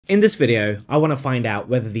In this video, I want to find out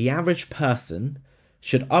whether the average person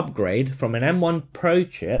should upgrade from an M1 Pro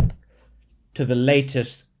chip to the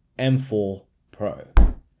latest M4 Pro.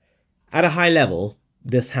 At a high level,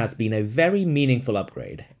 this has been a very meaningful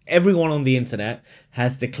upgrade. Everyone on the internet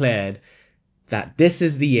has declared that this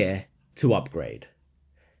is the year to upgrade.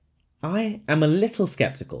 I am a little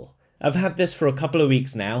skeptical. I've had this for a couple of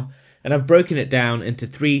weeks now, and I've broken it down into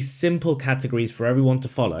 3 simple categories for everyone to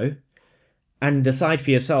follow, and decide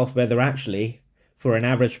for yourself whether actually, for an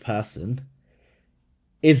average person,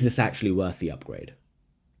 is this actually worth the upgrade?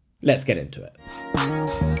 Let's get into it.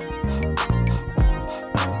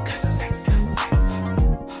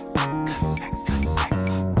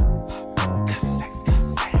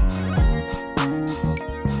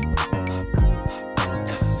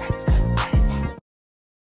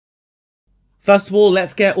 First of all,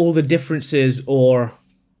 let's get all the differences, or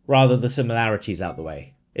rather the similarities, out the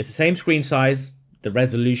way. It's the same screen size, the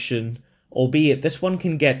resolution, albeit this one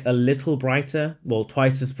can get a little brighter, well,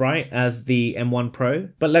 twice as bright as the M1 Pro.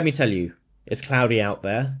 But let me tell you, it's cloudy out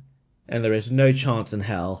there, and there is no chance in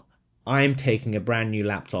hell I'm taking a brand new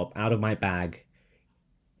laptop out of my bag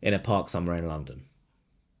in a park somewhere in London.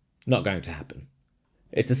 Not going to happen.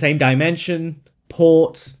 It's the same dimension,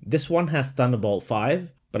 ports. This one has Thunderbolt 5,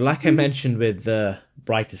 but like I mentioned with the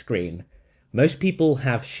brighter screen, most people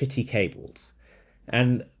have shitty cables.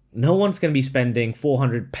 And no one's going to be spending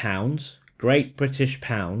 £400, Great British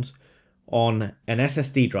pounds, on an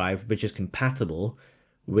SSD drive which is compatible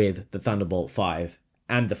with the Thunderbolt 5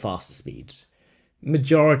 and the faster speeds.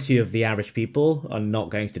 Majority of the average people are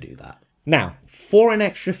not going to do that. Now, for an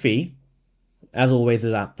extra fee, as always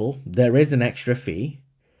with Apple, there is an extra fee.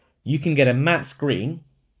 You can get a matte screen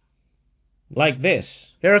like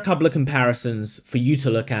this. Here are a couple of comparisons for you to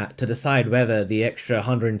look at to decide whether the extra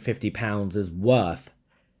 £150 is worth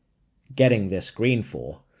getting this screen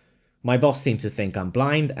for. My boss seems to think I'm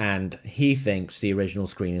blind, and he thinks the original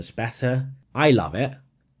screen is better. I love it,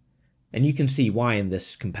 and you can see why in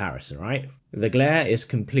this comparison, right? The glare is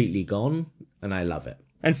completely gone, and I love it.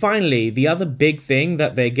 And finally, the other big thing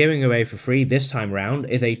that they're giving away for free this time around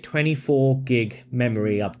is a 24 gig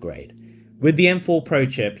memory upgrade. With the M4 Pro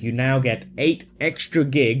chip, you now get 8 extra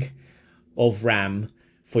gig of RAM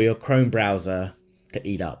for your Chrome browser to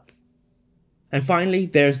eat up. And finally,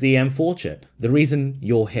 there's the M4 chip, the reason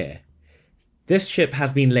you're here. This chip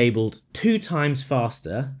has been labeled 2 times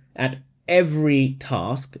faster at every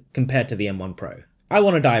task compared to the M1 Pro. I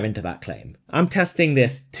want to dive into that claim. I'm testing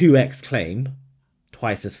this 2x claim,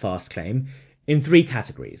 twice as fast claim, in 3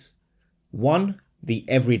 categories. 1, the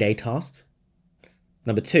everyday tasks.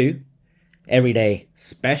 Number 2, everyday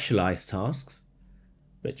specialized tasks,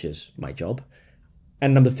 which is my job.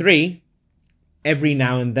 And number 3, every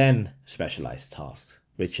now and then specialized tasks,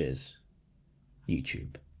 which is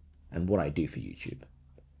YouTube and what I do for YouTube.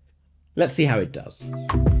 Let's see how it does.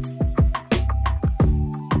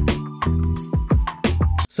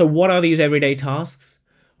 So what are these everyday tasks?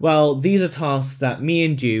 Well, these are tasks that me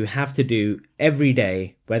and you have to do every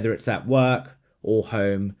day, whether it's at work or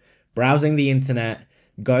home, browsing the internet,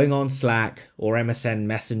 going on Slack or MSN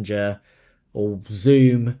Messenger or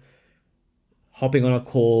Zoom, hopping on a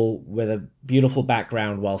call with a beautiful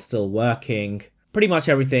background while still working. Pretty much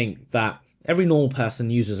everything that every normal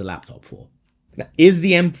person uses a laptop for. Now, is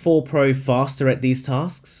the M4 Pro faster at these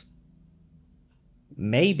tasks?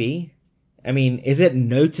 Maybe. I mean, is it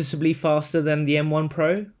noticeably faster than the M1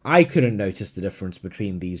 Pro? I couldn't notice the difference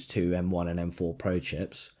between these two M1 and M4 Pro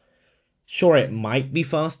chips. Sure, it might be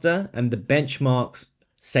faster, and the benchmarks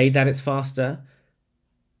say that it's faster,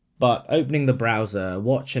 but opening the browser,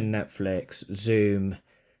 watching Netflix, Zoom,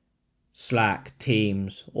 Slack,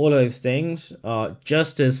 Teams, all those things are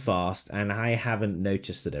just as fast, and I haven't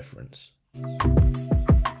noticed the difference.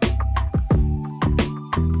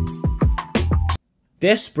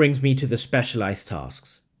 This brings me to the specialized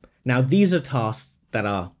tasks. Now, these are tasks that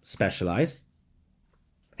are specialized,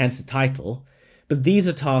 hence the title, but these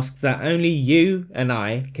are tasks that only you and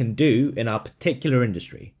I can do in our particular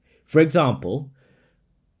industry. For example,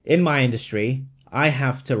 in my industry, I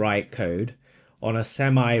have to write code on a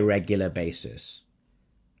semi-regular basis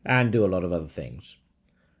and do a lot of other things.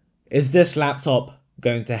 Is this laptop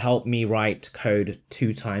going to help me write code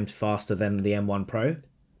 2 times faster than the M1 Pro?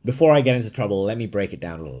 Before I get into trouble, let me break it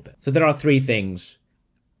down a little bit. So there are 3 things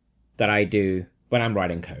that I do when I'm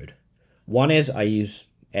writing code. One is I use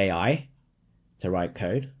AI to write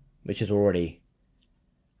code, which is already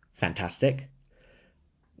fantastic.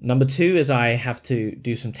 Number 2 is I have to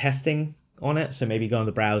do some testing on it, so maybe go on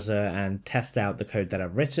the browser and test out the code that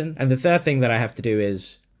I've written. And the third thing that I have to do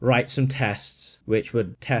is write some tests which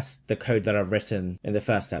would test the code that I've written in the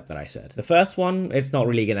first step that I said. The first one, it's not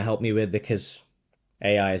really going to help me with because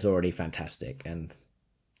AI is already fantastic and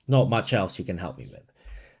not much else you can help me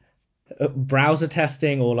with. Browser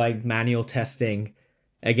testing or like manual testing,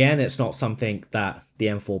 again, it's not something that the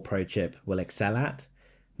M4 Pro chip will excel at.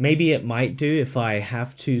 Maybe it might do if I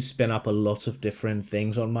have to spin up a lot of different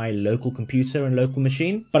things on my local computer and local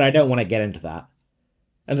machine, but I don't want to get into that.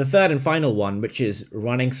 And the third and final one, which is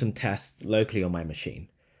running some tests locally on my machine.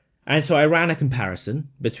 And so I ran a comparison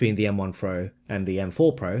between the M1 Pro and the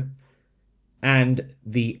M4 Pro, and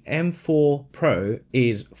the M4 Pro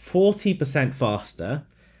is 40% faster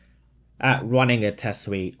at running a test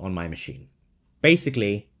suite on my machine.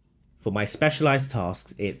 Basically, for my specialized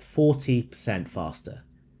tasks, it's 40% faster.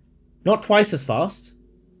 Not twice as fast,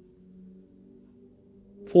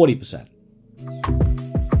 40%.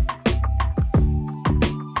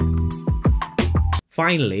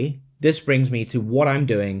 Finally, this brings me to what I'm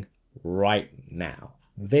doing right now.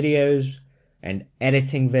 Videos and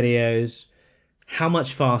editing videos. How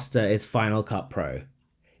much faster is Final Cut Pro?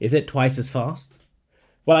 Is it twice as fast?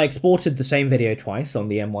 Well, I exported the same video twice on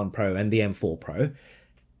the M1 Pro and the M4 Pro.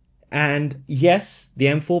 And yes, the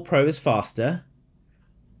M4 Pro is faster,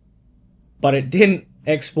 but it didn't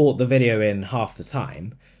export the video in half the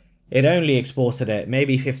time. It only exported it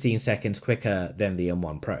maybe 15 seconds quicker than the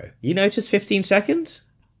M1 Pro. You notice 15 seconds?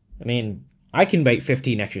 I mean, I can wait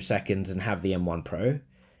 15 extra seconds and have the M1 Pro.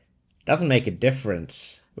 Doesn't make a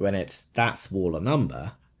difference when it's that small a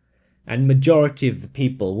number. And majority of the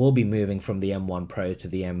people will be moving from the M1 Pro to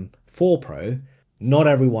the M4 Pro. Not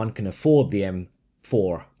everyone can afford the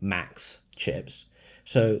M4 Max chips.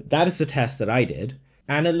 So that is the test that I did,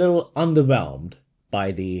 and a little underwhelmed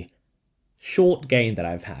by the short gain that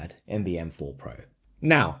I've had in the M4 Pro.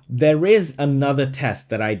 Now, there is another test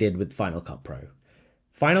that I did with Final Cut Pro.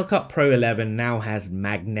 Final Cut Pro 11 now has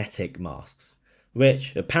magnetic masks,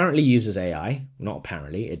 which apparently uses AI. Not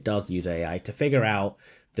apparently, it does use AI to figure out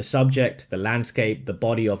the subject, the landscape, the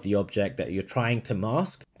body of the object that you're trying to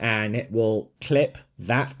mask, and it will clip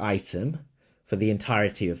that item for the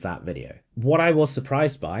entirety of that video. What I was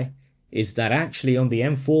surprised by is that actually on the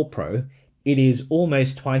M4 Pro, it is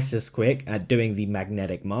almost twice as quick at doing the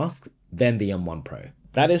magnetic mask than the M1 Pro.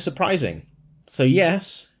 That is surprising. So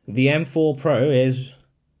yes, the M4 Pro is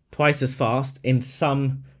twice as fast in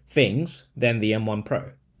some things than the M1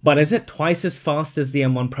 Pro. But is it twice as fast as the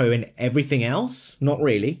M1 Pro in everything else? Not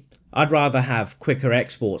really. I'd rather have quicker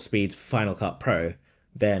export speeds for Final Cut Pro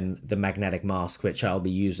than the magnetic mask, which I'll be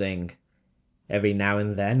using every now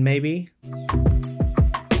and then, maybe.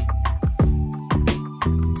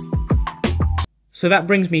 So that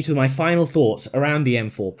brings me to my final thoughts around the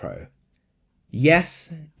M4 Pro.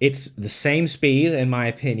 Yes, it's the same speed, in my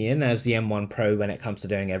opinion, as the M1 Pro when it comes to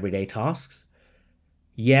doing everyday tasks.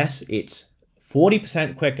 Yes, it's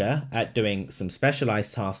 40% quicker at doing some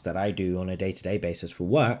specialized tasks that I do on a day-to-day basis for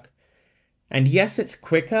work. And yes, it's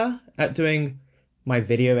quicker at doing my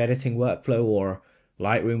video editing workflow or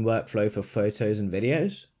Lightroom workflow for photos and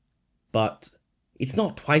videos, but it's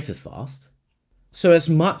not twice as fast. So as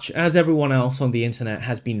much as everyone else on the internet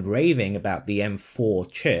has been raving about the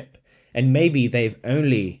M4 chip, and maybe they've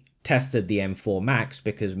only tested the M4 Max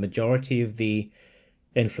because majority of the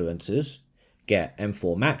influencers get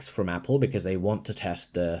M4 Max from Apple because they want to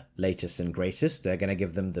test the latest and greatest. They're going to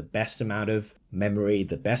give them the best amount of memory,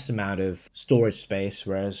 the best amount of storage space,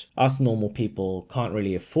 whereas us normal people can't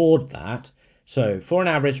really afford that. So for an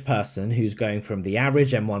average person who's going from the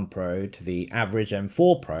average M1 Pro to the average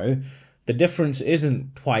M4 Pro, the difference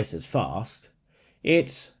isn't twice as fast,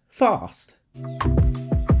 it's fast.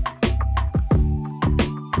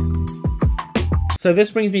 So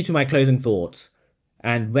this brings me to my closing thoughts,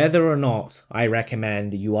 and whether or not I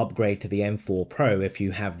recommend you upgrade to the M4 Pro if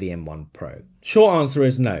you have the M1 Pro. Short answer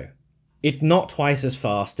is no. It's not twice as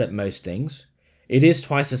fast at most things. It is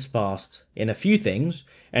twice as fast in a few things,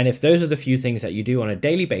 and if those are the few things that you do on a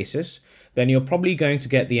daily basis, then you're probably going to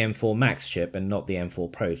get the M4 Max chip and not the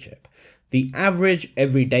M4 Pro chip. The average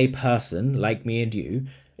everyday person, like me and you,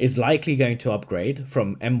 is likely going to upgrade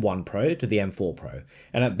from M1 Pro to the M4 Pro.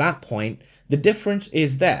 And at that point, the difference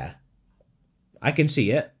is there. I can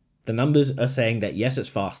see it. The numbers are saying that yes, it's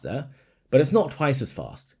faster, but it's not twice as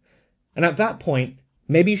fast. And at that point,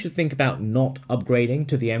 maybe you should think about not upgrading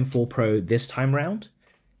to the M4 Pro this time round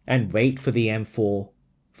and wait for the M4,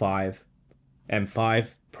 M5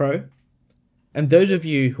 Pro. And those of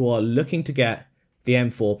you who are looking to get the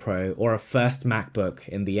M4 Pro or a first MacBook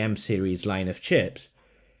in the M series line of chips,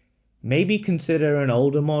 maybe consider an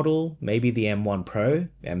older model, maybe the M1 Pro,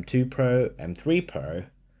 M2 Pro, M3 Pro.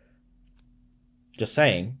 Just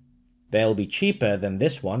saying, they'll be cheaper than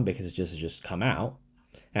this one because it's just come out.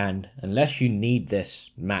 And unless you need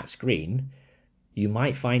this matte screen, you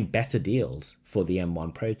might find better deals for the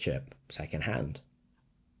M1 Pro chip secondhand.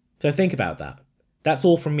 So think about that. That's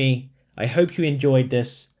all from me. I hope you enjoyed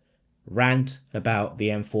this rant about the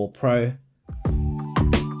M4 Pro.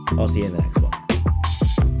 I'll see you in the next one.